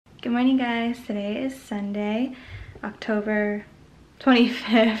Good morning, guys. Today is Sunday, October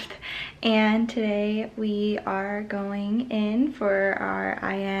 25th, and today we are going in for our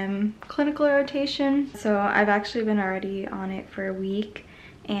IM clinical rotation. So I've actually been already on it for a week,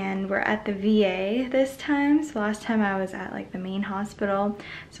 and we're at the VA this time. So last time I was at like the main hospital,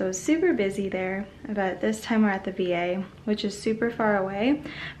 so it was super busy there, but this time we're at the VA, which is super far away,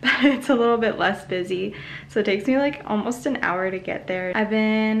 but it's a little bit less busy. So it takes me like almost an hour to get there. I've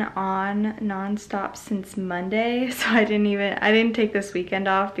been on nonstop since Monday, so I didn't take this weekend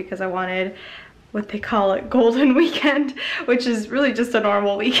off because I wanted what they call it golden weekend, which is really just a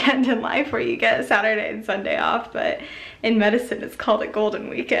normal weekend in life where you get Saturday and Sunday off, but in medicine it's called a golden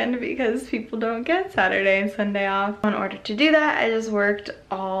weekend because people don't get Saturday and Sunday off. In order to do that, I just worked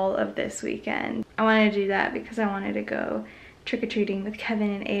all of this weekend. I wanted to do that because I wanted to go trick-or-treating with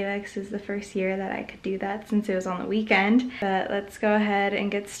Kevin and Ava. This is the first year that I could do that since it was on the weekend. But let's go ahead and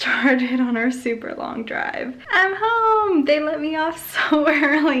get started on our super long drive. I'm home! They let me off so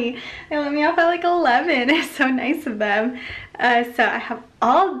early. They let me off at like 11. It's so nice of them. So I have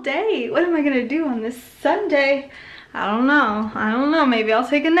all day. What am I gonna do on this Sunday? I don't know, maybe I'll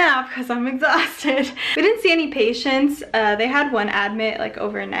take a nap because I'm exhausted. We didn't see any patients. They had one admit like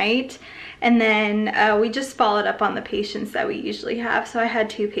overnight, and then we just followed up on the patients that we usually have. So I had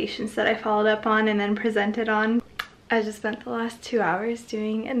 2 patients that I followed up on and then presented on. I just spent the last 2 hours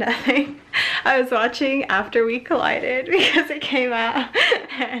doing nothing. I was watching After We Collided because it came out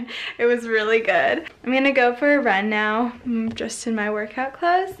and it was really good. I'm gonna go for a run now. I'm dressed in my workout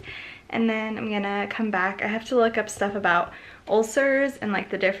clothes. And then I'm gonna come back. I have to look up stuff about ulcers and like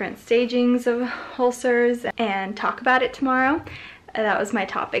the different stagings of ulcers and talk about it tomorrow. That was my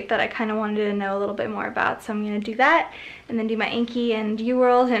topic that I kind of wanted to know a little bit more about. So I'm gonna do that and then do my Anki and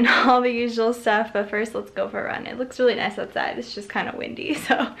UWorld and all the usual stuff. But first, let's go for a run. It looks really nice outside. It's just kind of windy,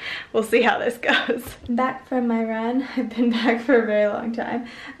 so we'll see how this goes. Back from my run. I've been back for a very long time.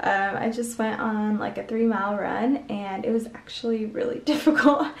 I just went on like a 3-mile run and it was actually really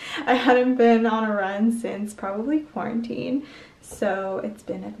difficult. I hadn't been on a run since probably quarantine. So it's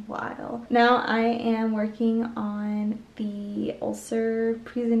been a while. Now I am working on the ulcer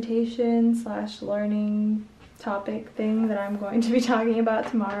presentation / learning topic thing that I'm going to be talking about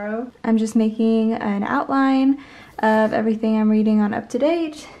tomorrow. I'm just making an outline of everything I'm reading on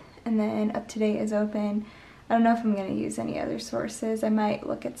UpToDate, and then UpToDate is open. I don't know if I'm going to use any other sources. I might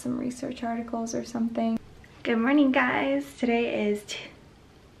look at some research articles or something. Good morning, guys. Today is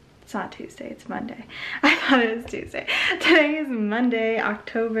it's not Tuesday, it's Monday. I thought it was Tuesday. Today is Monday,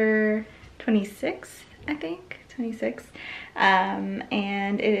 October 26th, I think, 26th.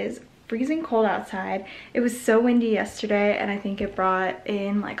 And it is freezing cold outside. It was so windy yesterday, and I think it brought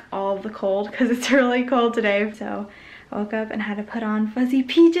in like all of the cold because it's really cold today. So I woke up and had to put on fuzzy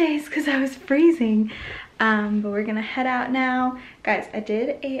PJs because I was freezing. But we're gonna head out now. Guys, I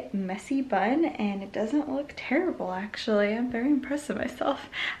did a messy bun and it doesn't look terrible actually. I'm very impressed with myself.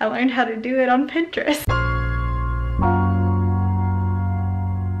 I learned how to do it on Pinterest.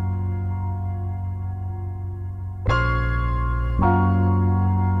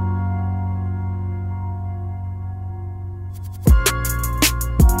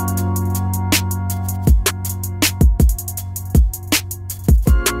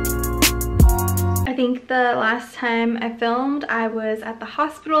 I think the last time I filmed, I was at the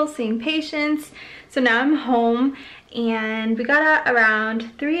hospital seeing patients. So now I'm home and we got out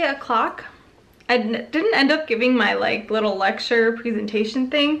around 3 o'clock. I didn't end up giving my like little lecture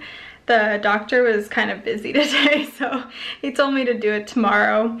presentation thing. The doctor was kind of busy today, so he told me to do it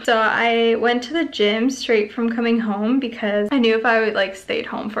tomorrow. So I went to the gym straight from coming home because I knew if I would like stayed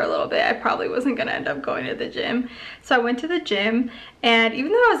home for a little bit, I probably wasn't gonna end up going to the gym. So I went to the gym, and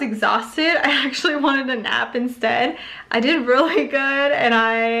even though I was exhausted, I actually wanted a nap instead. I did really good, and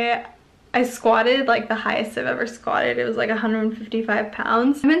I squatted like the highest I've ever squatted. It was like 155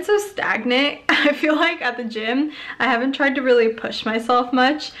 pounds. I've been so stagnant. I feel like at the gym, I haven't tried to really push myself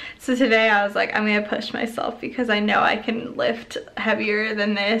much. So today I was like, I'm gonna push myself because I know I can lift heavier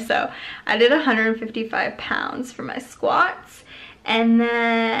than this. So I did 155 pounds for my squats. And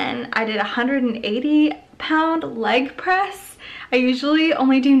then I did a 180-pound leg press. I usually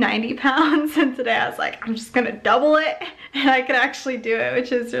only do 90 pounds, and today I was like, I'm just gonna double it, and I could actually do it,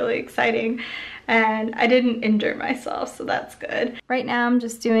 which is really exciting. And I didn't injure myself, so that's good. Right now I'm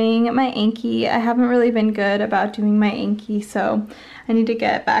just doing my Anki. I haven't really been good about doing my Anki, so I need to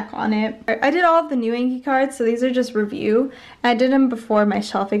get back on it. I did all of the new Anki cards, so these are just review. I did them before my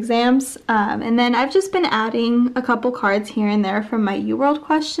shelf exams, and then I've just been adding a couple cards here and there from my UWorld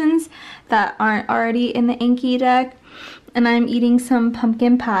questions that aren't already in the Anki deck. and I'm eating some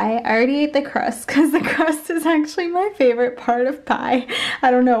pumpkin pie. I already ate the crust because the crust is actually my favorite part of pie.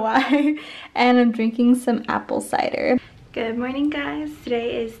 I don't know why. And I'm drinking some apple cider. Good morning, guys.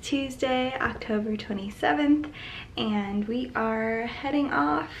 Today is Tuesday, October 27th, and we are heading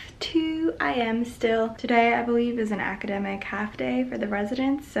off to IM still. Today, I believe, is an academic half day for the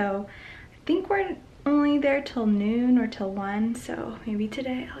residents, so I think we're only there till noon or till 1, so maybe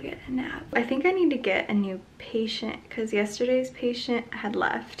today I'll get a nap. I think I need to get a new patient because yesterday's patient had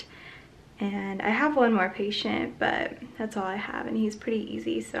left, and I have one more patient, but that's all I have, and he's pretty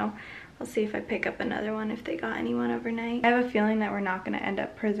easy, so I'll see if I pick up another one if they got anyone overnight. I have a feeling that we're not going to end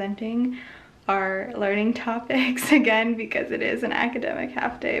up presenting our learning topics again because it is an academic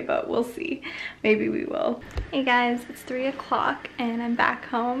half day, but we'll see. Maybe we will. Hey guys, it's 3 o'clock and I'm back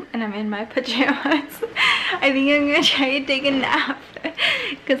home and I'm in my pajamas. I think I'm going to try to take a nap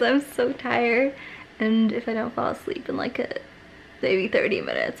because I'm so tired, and if I don't fall asleep in like maybe 30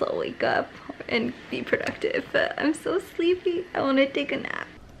 minutes, I'll wake up and be productive, but I'm so sleepy. I want to take a nap.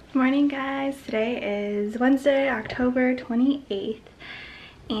 Morning, guys. Today is Wednesday, October 28th,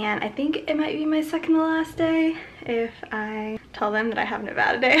 and I think it might be my second to last day if I tell them that I have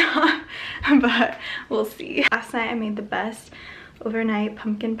Nevada day off, but we'll see. Last night I made the best overnight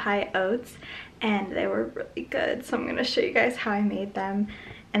pumpkin pie oats and they were really good, so I'm going to show you guys how I made them.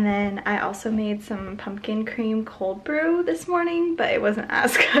 And then I also made some pumpkin cream cold brew this morning, but it wasn't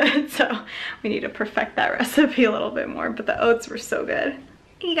as good, so we need to perfect that recipe a little bit more, but the oats were so good.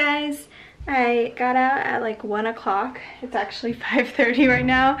 Hey guys, I got out at like 1 o'clock. It's actually 5:30 right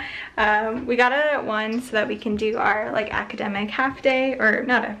now. We got out at 1 so that we can do our like academic half day, or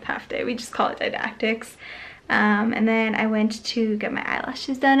not a half day, we just call it didactics. And then I went to get my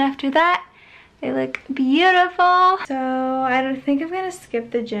eyelashes done after that. They look beautiful. So I don't think I'm gonna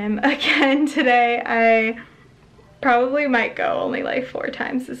skip the gym again today. I probably might go only like 4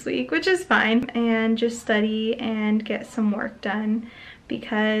 times this week, which is fine, and just study and get some work done,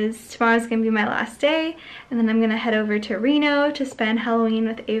 because tomorrow's gonna be my last day and then I'm gonna head over to Reno to spend Halloween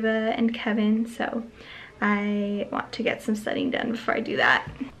with Ava and Kevin, so I want to get some studying done before I do that.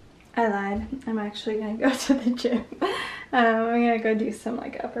 I lied. I'm actually gonna go to the gym. I'm gonna go do some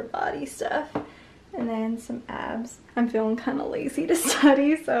like upper body stuff and then some abs. I'm feeling kind of lazy to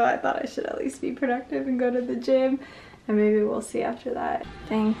study, so I thought I should at least be productive and go to the gym, and maybe we'll see after that.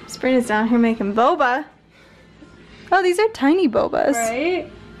 Dang, Sabrina's down here making boba. Oh, these are tiny bobas. Right?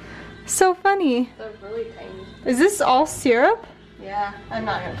 So funny. They're really tiny. Is this all syrup? Yeah, I'm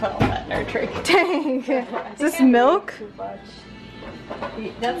not gonna put all that in our drink. Dang. Is this milk? Too much.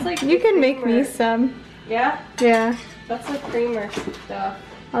 That's like you can make me some. Yeah? Yeah. That's like creamer stuff.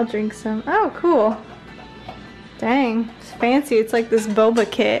 I'll drink some. Oh, cool. Dang. It's fancy. It's like this boba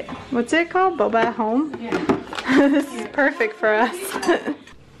kit. What's it called? Boba at home? Yeah. This is perfect for us.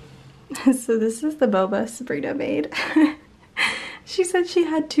 So this is the boba Sabrina made. She said she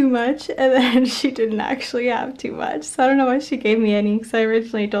had too much and then she didn't actually have too much. So I don't know why she gave me any, because I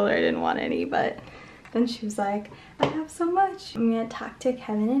originally told her I didn't want any, but then she was like, I have so much. I'm gonna talk to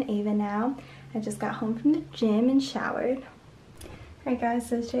Kevin and Ava now. I just got home from the gym and showered. Alright guys,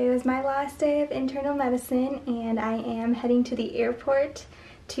 so today was my last day of internal medicine and I am heading to the airport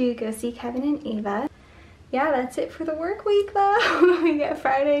to go see Kevin and Ava. Yeah, that's it for the work week though. We get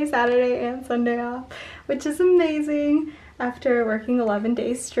Friday, Saturday, and Sunday off, which is amazing after working 11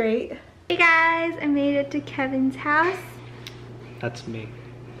 days straight. Hey guys, I made it to Kevin's house. That's me.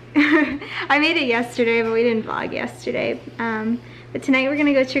 I made it yesterday, but we didn't vlog yesterday. But tonight we're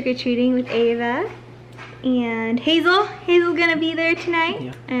gonna go trick-or-treating with Ava and Hazel. Hazel's gonna be there tonight.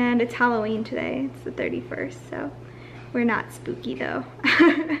 Yeah. And it's Halloween today. It's the 31st, so we're not spooky though.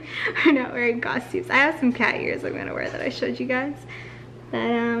 We're not wearing costumes. I have some cat ears I'm gonna wear that I showed you guys.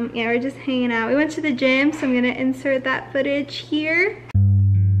 But yeah, we're just hanging out. We went to the gym, so I'm gonna insert that footage here.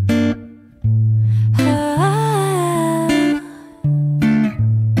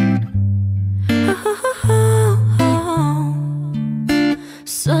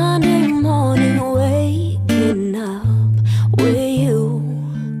 Sunday morning, waking up with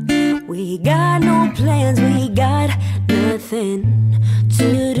you. We got no plans, we got nothing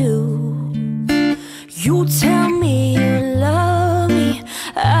to do. You tell me you love me,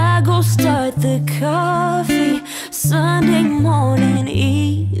 I go start the coffee. Sunday morning,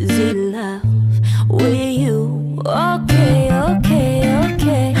 easy love with you. Okay, okay,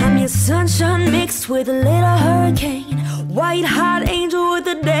 okay. I'm your sunshine mixed with a little hurricane, white hot angel with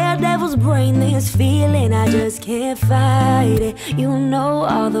the daredevil's brain. brain this feeling, I just can't fight it. You know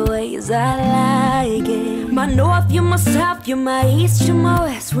all the ways I like it. My north, you're my south, you're my east, you're my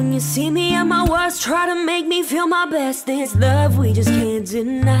west. When you see me at my worst, try to make me feel my best. This love, we just can't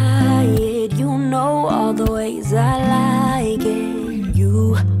deny it. You know all the ways I like it.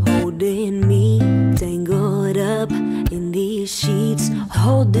 You holding me, tangled up in these sheets,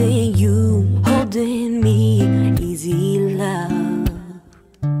 holding you, holding me, easy love.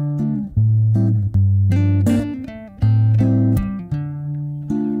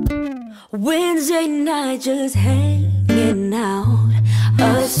 Wednesday night just hanging out,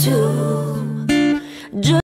 us two.